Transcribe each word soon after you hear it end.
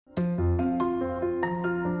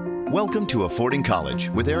Welcome to Affording College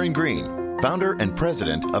with Aaron Green, founder and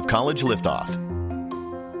president of College Liftoff.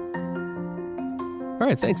 All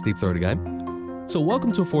right, thanks, Deep Throaty Guy. So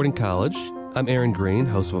welcome to Affording College. I'm Aaron Green,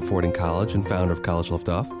 host of Affording College and founder of College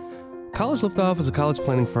Liftoff. College Liftoff is a college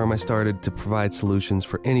planning firm I started to provide solutions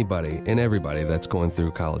for anybody and everybody that's going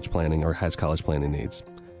through college planning or has college planning needs.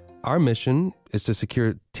 Our mission is to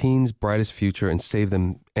secure teens' brightest future and save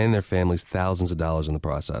them and their families thousands of dollars in the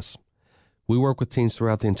process. We work with teens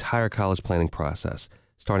throughout the entire college planning process,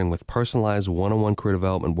 starting with personalized one-on-one career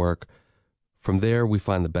development work. From there, we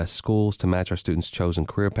find the best schools to match our students' chosen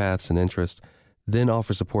career paths and interests, then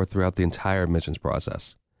offer support throughout the entire admissions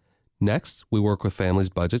process. Next, we work with families'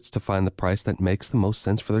 budgets to find the price that makes the most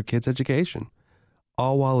sense for their kids' education,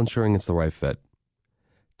 all while ensuring it's the right fit.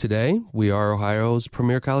 Today, we are Ohio's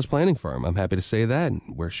premier college planning firm. I'm happy to say that.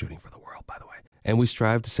 We're shooting for the world, by the way. And we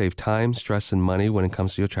strive to save time, stress, and money when it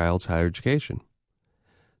comes to your child's higher education.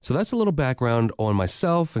 So that's a little background on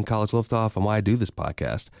myself and College Liftoff and why I do this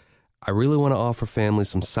podcast. I really want to offer families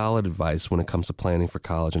some solid advice when it comes to planning for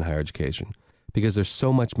college and higher education, because there's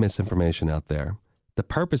so much misinformation out there. The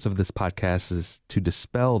purpose of this podcast is to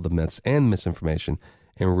dispel the myths and misinformation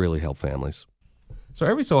and really help families. So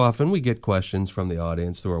every so often we get questions from the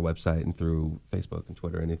audience through our website and through Facebook and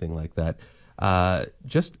Twitter, anything like that.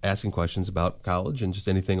 Just asking questions about college and just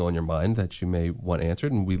anything on your mind that you may want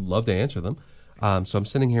answered, and we'd love to answer them. So I'm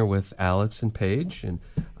sitting here with Alex and Paige, and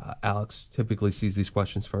Alex typically sees these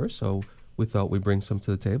questions first, so we thought we'd bring some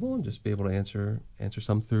to the table and just be able to answer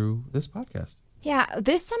some through this podcast. Yeah,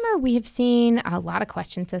 this summer we have seen a lot of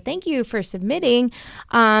questions, so thank you for submitting.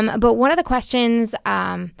 But one of the questions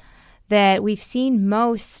that we've seen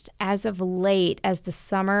most as of late, as the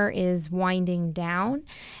summer is winding down,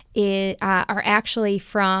 are actually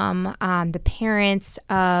from the parents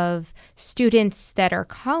of students that are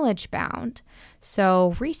college-bound.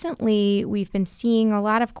 So recently, we've been seeing a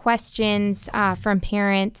lot of questions from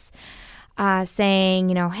parents saying,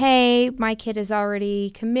 hey, my kid is already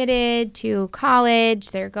committed to college.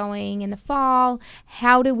 They're going in the fall.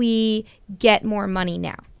 How do we get more money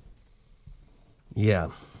now? Yeah.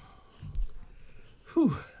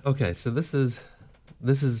 Whew. Okay, so this is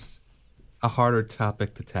a harder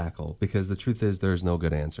topic to tackle because the truth is there's no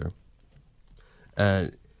good answer.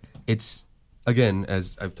 It's, again,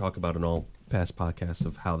 as I've talked about in all past podcasts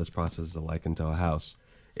of how this process is likened to a house.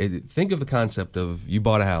 Think of the concept of you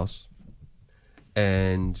bought a house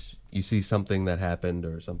and you see something that happened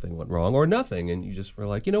or something went wrong or nothing, and you just were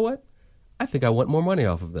like, you know what? I think I want more money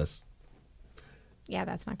off of this. Yeah,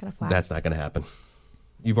 that's not going to fly. That's not going to happen.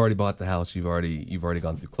 You've already bought the house. You've already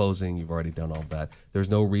gone through closing. You've already done all of that. There's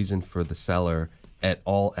no reason for the seller at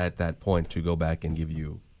all at that point to go back and give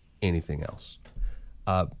you anything else.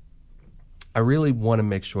 I really want to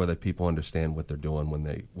make sure that people understand what they're doing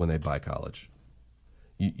when they buy college.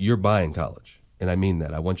 You're buying college, and I mean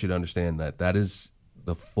that. I want you to understand that that is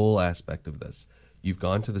the full aspect of this. You've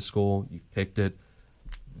gone to the school. You've picked it.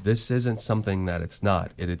 This isn't something that it's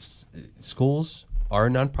not. Schools are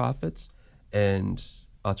nonprofits, and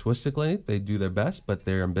altruistically, they do their best, but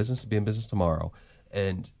they're in business to be in business tomorrow.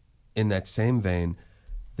 And in that same vein,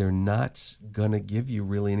 they're not going to give you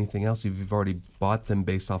really anything else. You've already bought them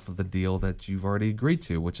based off of the deal that you've already agreed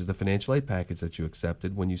to, which is the financial aid package that you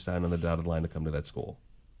accepted when you signed on the dotted line to come to that school.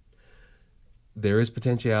 There is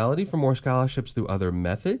potentiality for more scholarships through other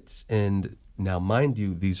methods. And now, mind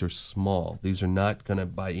you, these are small. These are not going to,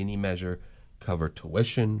 by any measure, cover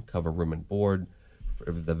tuition, cover room and board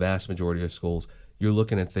for the vast majority of schools. You're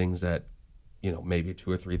looking at things that, maybe $2,000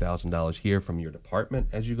 or $3,000 here from your department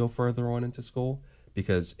as you go further on into school,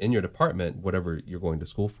 because in your department, whatever you're going to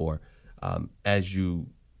school for, as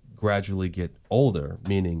you gradually get older,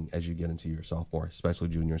 meaning as you get into your sophomore, especially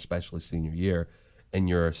junior, especially senior year, and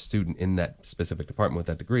you're a student in that specific department with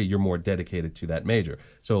that degree, you're more dedicated to that major.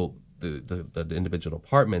 So the individual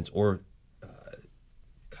departments or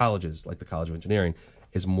colleges, like the College of Engineering,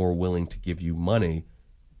 is more willing to give you money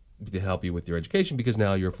to help you with your education, because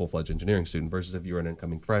now you're a full-fledged engineering student versus if you're an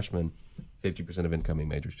incoming freshman, 50% of incoming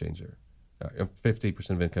majors change their 50%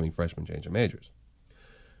 of incoming freshmen change their majors.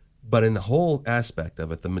 But in the whole aspect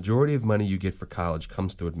of it, the majority of money you get for college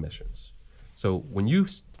comes through admissions. So when you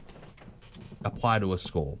apply to a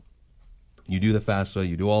school, you do the FAFSA,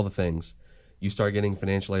 you do all the things, you start getting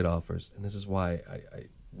financial aid offers. And this is why I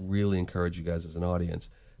really encourage you guys as an audience,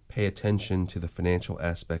 pay attention to the financial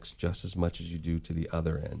aspects just as much as you do to the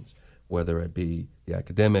other ends, whether it be the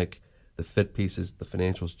academic, the fit pieces, the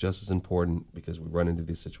financials, just as important, because we run into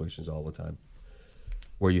these situations all the time,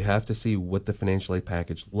 where you have to see what the financial aid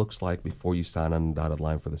package looks like before you sign on the dotted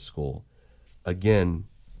line for the school. Again,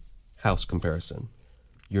 house comparison.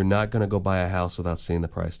 You're not going to go buy a house without seeing the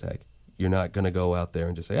price tag. You're not going to go out there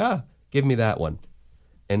and just say, give me that one.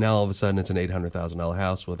 And now all of a sudden it's an $800,000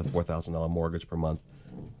 house with a $4,000 mortgage per month,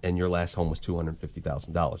 and your last home was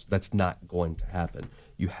 $250,000. That's not going to happen.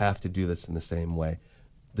 You have to do this in the same way.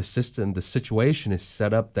 The situation is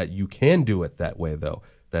set up that you can do it that way, though.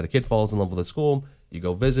 That a kid falls in love with a school, you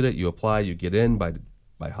go visit it, you apply, you get in by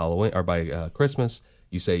Halloween or by Christmas.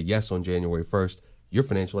 You say yes on January 1st. Your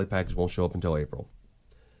financial aid package won't show up until April,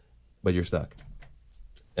 but you're stuck.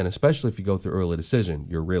 And especially if you go through early decision,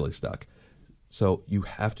 you're really stuck. So you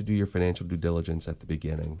have to do your financial due diligence at the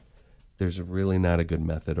beginning. There's really not a good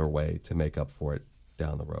method or way to make up for it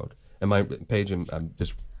down the road. And Paige, I'm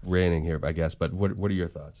just ranting here, I guess, but what are your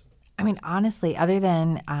thoughts? I mean, honestly, other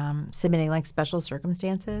than submitting like special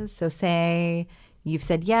circumstances, so say you've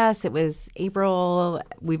said yes, it was April,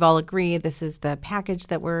 we've all agreed this is the package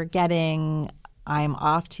that we're getting, I'm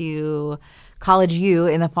off to College U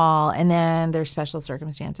in the fall, and then there's special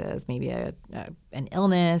circumstances, maybe an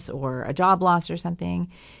illness or a job loss or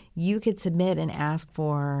something. You could submit and ask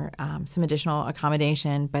for some additional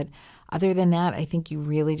accommodation. But other than that, I think you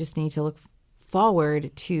really just need to look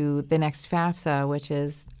forward to the next FAFSA, which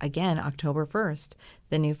is, again, October 1st.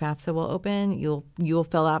 The new FAFSA will open. You'll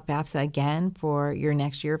fill out FAFSA again for your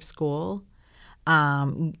next year of school.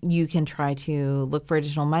 You can try to look for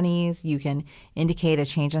additional monies. You can indicate a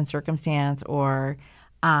change in circumstance, or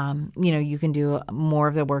you can do more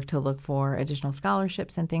of the work to look for additional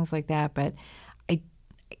scholarships and things like that. But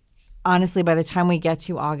honestly, by the time we get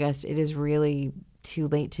to August, it is really too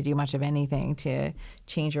late to do much of anything to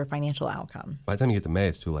change your financial outcome. By the time you get to May,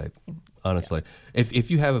 it's too late, honestly. Yeah. If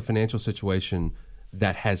you have a financial situation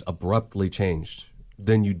that has abruptly changed,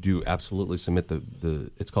 then you do absolutely submit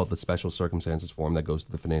it's called the special circumstances form that goes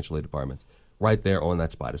to the financial aid departments right there on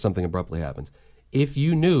that spot if something abruptly happens. If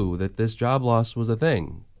you knew that this job loss was a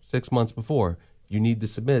thing 6 months before, you need to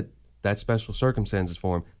submit that special circumstances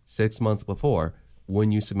form 6 months before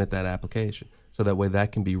when you submit that application. So that way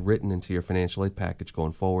that can be written into your financial aid package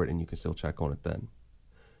going forward, and you can still check on it then.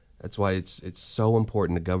 That's why it's so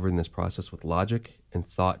important to govern this process with logic and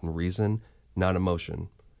thought and reason, not emotion.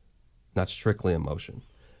 Not strictly emotion.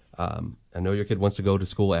 I know your kid wants to go to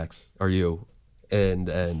school X, or you, and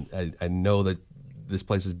I know that this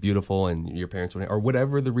place is beautiful and your parents would, or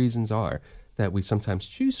whatever the reasons are that we sometimes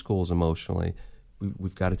choose schools emotionally.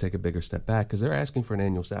 We've got to take a bigger step back because they're asking for an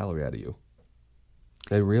annual salary out of you.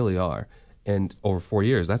 They really are. And over 4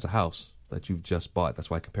 years, that's a house that you've just bought. That's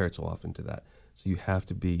why I compare it so often to that. So you have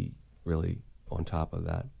to be really on top of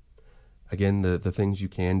that. Again, the things you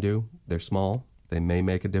can do, they're small. They may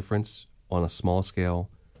make a difference on a small scale.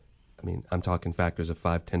 I mean, I'm talking factors of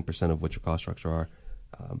 5-10% of what your cost structure are.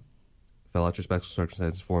 Fill out your special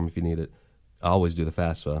circumstances form if you need it. I always do the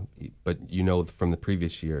FAFSA, but you know from the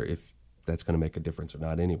previous year if that's going to make a difference or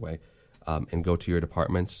not anyway. And go to your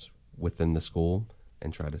departments within the school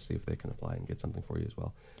and try to see if they can apply and get something for you as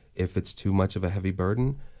well. If it's too much of a heavy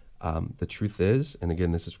burden, the truth is, and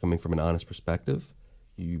again, this is coming from an honest perspective,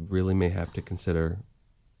 you really may have to consider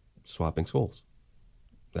swapping schools.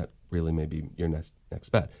 That really may be your next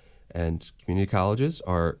bet. And community colleges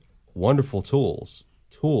are wonderful tools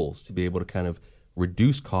to be able to kind of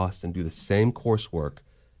reduce costs and do the same coursework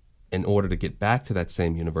in order to get back to that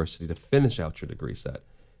same university to finish out your degree set.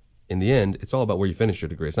 In the end, it's all about where you finish your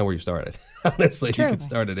degree. It's not where you started. Honestly, True. You can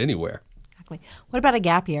start it anywhere. Exactly. What about a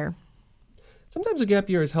gap year? Sometimes a gap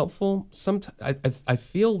year is helpful. I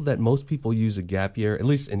feel that most people use a gap year, at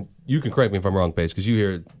least, and you can correct me if I'm wrong, Paige, because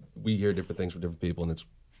we hear different things from different people, and it's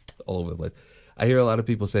all over the place. I hear a lot of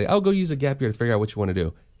people say, "Oh, go use a gap year to figure out what you want to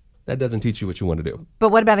do." That doesn't teach you what you want to do. But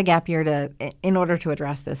what about a gap year in order to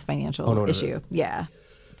address this financial issue? Yeah.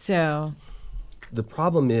 So the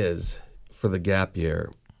problem is for the gap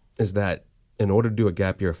year is that in order to do a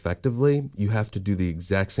gap year effectively, you have to do the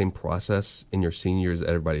exact same process in your senior years that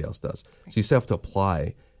everybody else does. So you still have to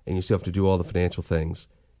apply, and you still have to do all the financial things.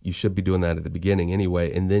 You should be doing that at the beginning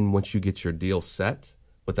anyway. And then once you get your deal set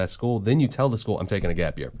with that school, then you tell the school, I'm taking a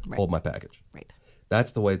gap year. Right. Hold my package. Right.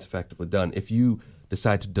 That's the way it's effectively done. If you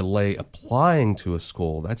decide to delay applying to a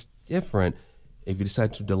school, that's different. If you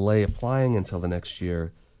decide to delay applying until the next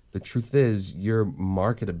year, the truth is your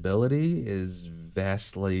marketability is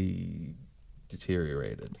vastly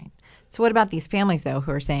deteriorated. Right. So what about these families, though,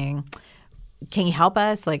 who are saying, can you help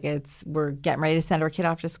us? Like we're getting ready to send our kid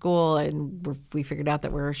off to school and we figured out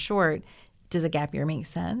that we're short. does a gap year make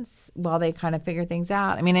sense while they kind of figure things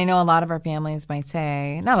out? I mean, I know a lot of our families might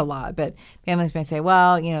say, not a lot, but families might say,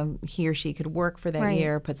 well, he or she could work for that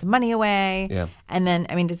year, put some money away. Yeah. And then,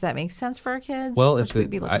 I mean, does that make sense for our kids? Well, What should we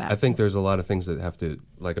be looking at? I think there's a lot of things that have to,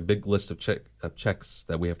 like a big list of checks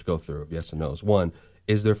that we have to go through of yes and no's. One,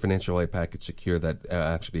 is their financial aid package secure that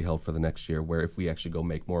actually be held for the next year, where if we actually go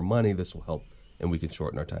make more money, this will help and we can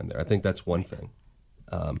shorten our time there. I think that's one thing.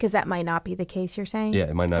 Because that might not be the case, you're saying? Yeah,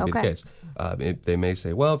 it might not be the case. They may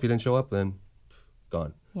say, well, if you didn't show up, then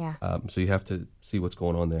gone. Yeah. So you have to see what's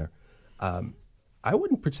going on there. I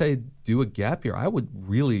wouldn't per se do a gap year. I would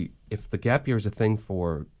really, if the gap year is a thing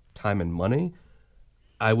for time and money,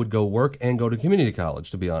 I would go work and go to community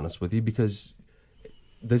college, to be honest with you, because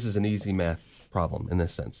this is an easy math problem in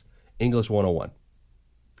this sense. English 101.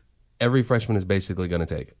 Every freshman is basically going to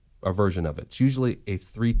take it, a version of it. It's usually a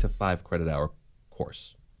 3 to 5 credit hour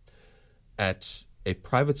course. At a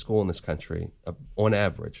private school in this country, on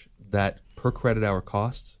average, that per credit hour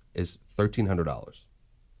cost is $1,300.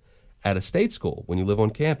 At a state school, when you live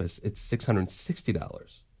on campus, it's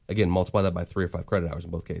 $660. Again, multiply that by 3 or 5 credit hours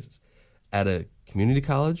in both cases. At a community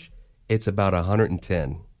college, it's about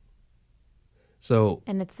 $110. So,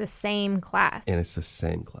 and it's the same class. And it's the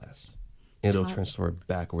same class. It'll transfer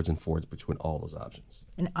backwards and forwards between all those options.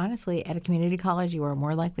 And honestly, at a community college, you are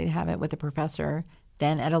more likely to have it with a professor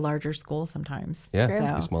than at a larger school sometimes.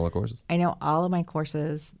 Yeah, smaller courses. I know all of my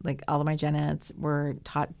courses, like all of my gen eds, were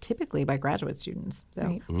taught typically by graduate students,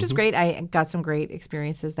 which is great. I got some great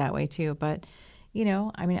experiences that way too. But,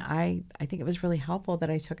 I mean, I think it was really helpful that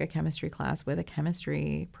I took a chemistry class with a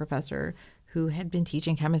chemistry professor who had been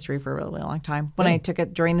teaching chemistry for a really long time when I took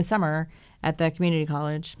it during the summer at the community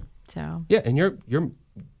college. So yeah, and you're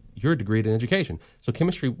a degree in education, so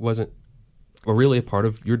chemistry wasn't really a part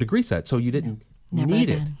of your degree set, so you didn't need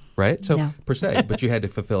it, right? So per se, but you had to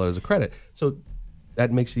fulfill it as a credit. So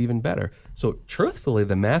that makes it even better. So truthfully,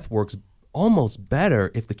 the math works almost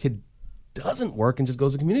better if the kid doesn't work and just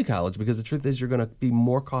goes to community college, because the truth is you're going to be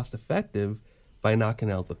more cost effective by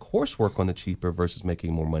knocking out the coursework on the cheaper versus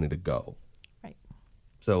making more money to go. Right.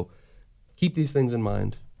 So keep these things in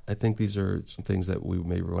mind. I think these are some things that we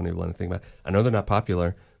maybe want to think about. I know they're not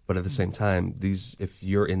popular, but at the same time, if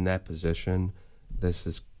you're in that position,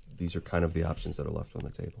 these are kind of the options that are left on the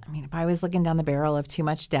table. I mean, if I was looking down the barrel of too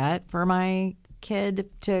much debt for my kid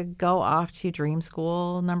to go off to dream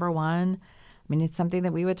school, number one, I mean, it's something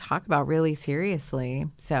that we would talk about really seriously.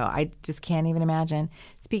 So I just can't even imagine.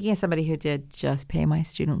 Speaking of somebody who did just pay my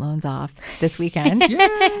student loans off this weekend,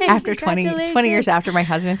 after 20 years after my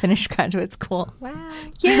husband finished graduate school. Wow.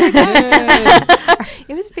 Yeah.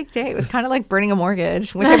 It was a big day. It was kind of like burning a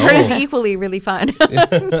mortgage, which I've heard is equally really fun, but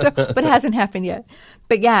it hasn't happened yet.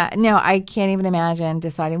 But yeah, no, I can't even imagine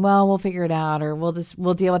deciding, well, we'll figure it out, or we'll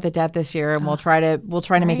deal with the debt this year and we'll try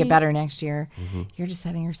to make it better next year. Mm-hmm. You're just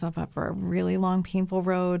setting yourself up for a really long, painful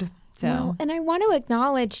road. So. Well, and I want to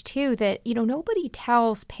acknowledge too that nobody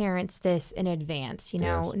tells parents this in advance.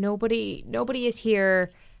 Yes. Nobody is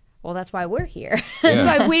here. Well, that's why we're here.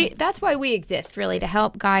 Yeah. That's why we exist, really, to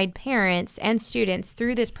help guide parents and students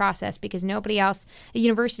through this process, because nobody else, a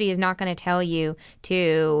university is not going to tell you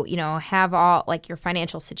to, have all like your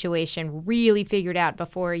financial situation really figured out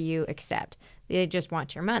before you accept. They just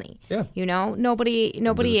want your money. Yeah. Nobody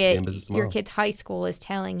business at your kid's high school is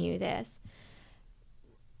telling you this.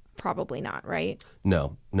 Probably not, right?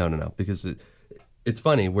 No. Because it's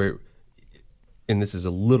funny and this is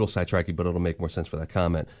a little sidetracky, but it'll make more sense for that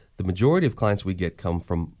comment. The majority of clients we get come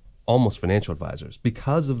from almost financial advisors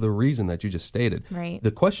because of the reason that you just stated. Right.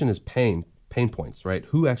 The question is pain points, right?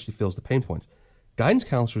 Who actually feels the pain points? Guidance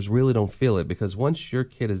counselors really don't feel it, because once your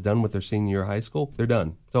kid is done with their senior year of high school, they're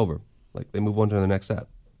done. It's over. Like, they move on to the next step.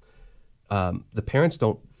 The parents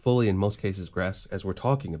don't fully, in most cases, grasp, as we're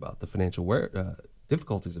talking about, the financial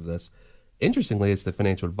difficulties of this. Interestingly, it's the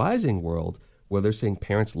financial advising world where they're seeing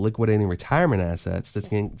parents liquidating retirement assets to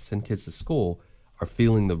send kids to school are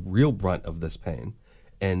feeling the real brunt of this pain.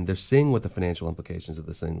 And they're seeing what the financial implications of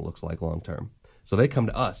this thing looks like long term. So they come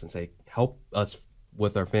to us and say, help us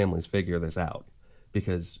with our families figure this out,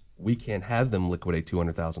 because we can't have them liquidate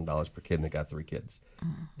 $200,000 per kid and they got 3 kids.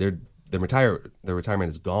 Their retirement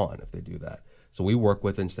is gone if they do that. So we work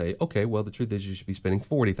with and say, okay, well, the truth is you should be spending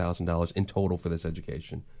 $40,000 in total for this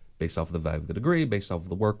education, based off of the value of the degree, based off of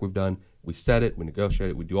the work we've done. We set it, we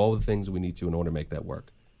negotiate it, we do all the things we need to in order to make that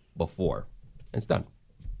work before. And it's done.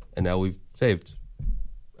 And now we've saved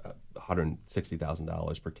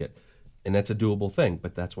 $160,000 per kid. And that's a doable thing,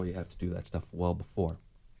 but that's why you have to do that stuff well before.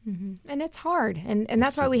 Mm-hmm. And it's hard. And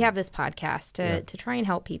that's why we have this podcast, to try and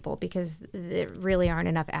help people, because there really aren't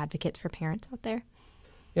enough advocates for parents out there.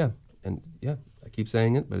 Yeah. And yeah, I keep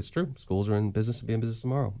saying it, but it's true. Schools are in business to be in business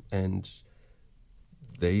tomorrow. And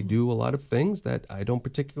they do a lot of things that I don't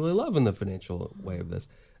particularly love in the financial way of this.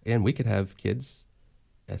 And we could have kids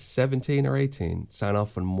at 17 or 18 sign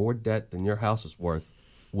off on more debt than your house is worth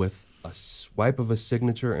with a swipe of a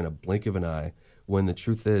signature and a blink of an eye, when the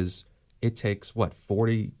truth is it takes,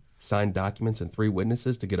 40 signed documents and 3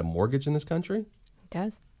 witnesses to get a mortgage in this country? It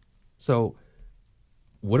does. So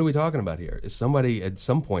what are we talking about here? Is somebody at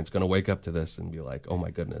some point going to wake up to this and be like, oh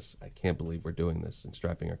my goodness, I can't believe we're doing this and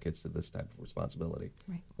strapping our kids to this type of responsibility,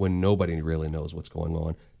 right, when nobody really knows what's going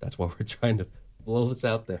on? That's why we're trying to blow this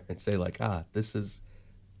out there and say like, this is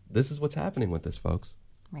what's happening with this, folks.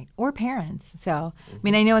 Right. Or parents. So, I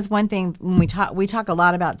mean, I know it's one thing when we talk a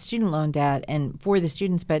lot about student loan debt and for the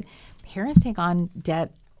students, but parents take on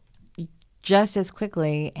debt just as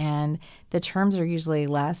quickly, and the terms are usually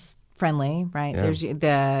less friendly, right? Yeah. There's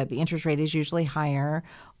the interest rate is usually higher,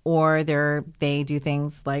 or they do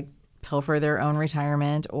things like pilfer their own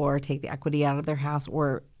retirement or take the equity out of their house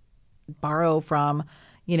or borrow from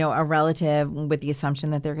a relative with the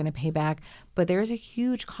assumption that they're going to pay back. But there's a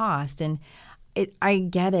huge cost, and I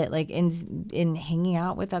get it. Like in hanging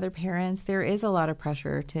out with other parents, there is a lot of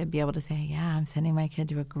pressure to be able to say, yeah, I'm sending my kid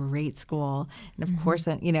to a great school. And of course,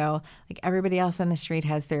 like everybody else on the street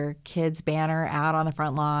has their kid's banner out on the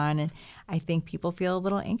front lawn. And I think people feel a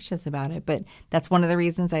little anxious about it. But that's one of the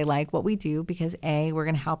reasons I like what we do, because A, we're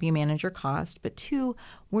going to help you manage your cost. But 2,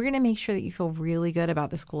 we're going to make sure that you feel really good about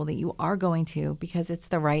the school that you are going to, because it's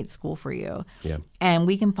the right school for you. Yeah. And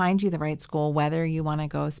we can find you the right school, whether you want to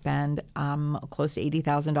go spend close to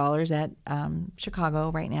 $80,000 at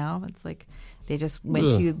Chicago right now. It's like they just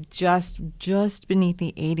went to just beneath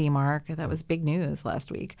the 80 mark. That was big news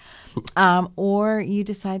last week. Or you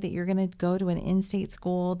decide that you're going to go to an in-state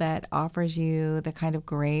school that offers you the kind of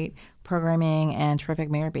great programming and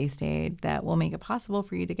terrific merit-based aid that will make it possible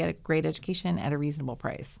for you to get a great education at a reasonable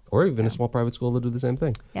price. Or even a small private school that do the same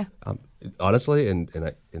thing. Yeah. Honestly, and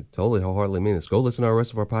I totally wholeheartedly mean this, go listen to our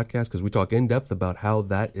rest of our podcast, because we talk in depth about how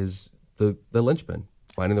that is the linchpin.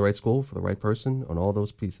 Finding the right school for the right person on all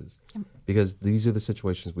those pieces. Because these are the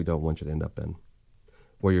situations we don't want you to end up in,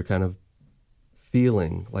 where you're kind of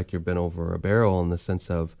feeling like you're bent over a barrel in the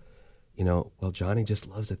sense of, well, Johnny just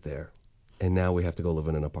loves it there, and now we have to go live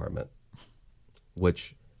in an apartment.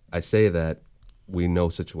 Which I say that we know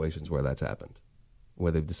situations where that's happened,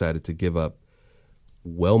 where they've decided to give up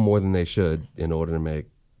well more than they should in order to make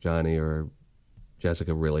Johnny or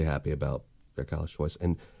Jessica really happy about their college choice.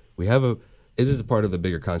 And we have it is a part of the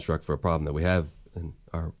bigger construct for a problem that we have in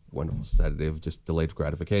our wonderful society of just delayed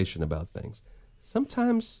gratification about things.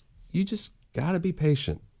 Sometimes you just got to be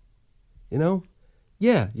patient.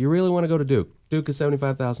 Yeah, you really want to go to Duke. Duke is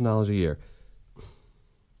 $75,000 a year.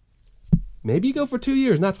 Maybe you go for 2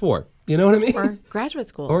 years, not 4. You know what I mean? Or graduate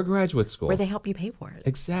school. Or graduate school. Where they help you pay for it.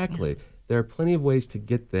 Exactly. Yeah. There are plenty of ways to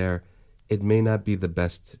get there. It may not be the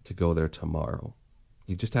best to go there tomorrow.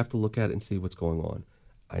 You just have to look at it and see what's going on.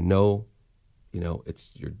 I know,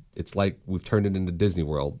 it's like we've turned it into Disney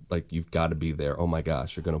World. Like, you've got to be there. Oh my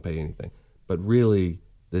gosh, you're going to pay anything. But really,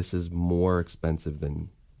 this is more expensive than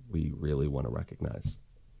we really want to recognize.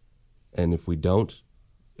 And if we don't,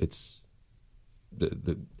 it's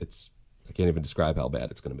I can't even describe how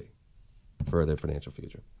bad it's going to be for their financial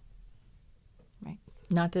future. Right.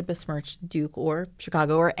 Not to besmirch Duke or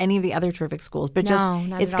Chicago or any of the other terrific schools, but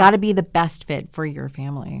it's got to be the best fit for your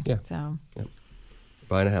family. Yeah. So. Yeah.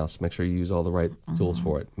 Buying a house, make sure you use all the right tools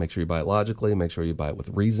for it. Make sure you buy it logically. Make sure you buy it with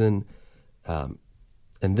reason. And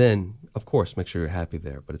then, of course, make sure you're happy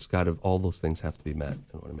there. But all those things have to be met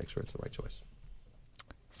in order to make sure it's the right choice.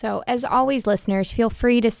 So, as always, listeners, feel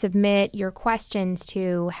free to submit your questions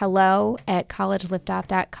to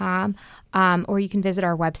hello@collegeliftoff.com, or you can visit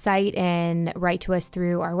our website and write to us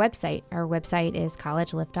through our website. Our website is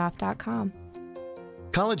collegeliftoff.com.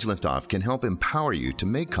 College Liftoff can help empower you to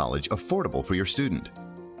make college affordable for your student.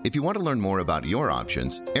 If you want to learn more about your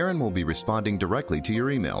options, Aaron will be responding directly to your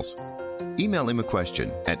emails. Email him a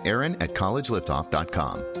question at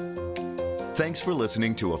aaron@collegeliftoff.com. Thanks for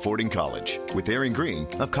listening to Affording College with Aaron Green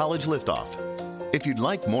of College Liftoff. If you'd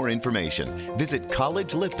like more information, visit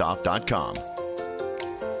collegeliftoff.com.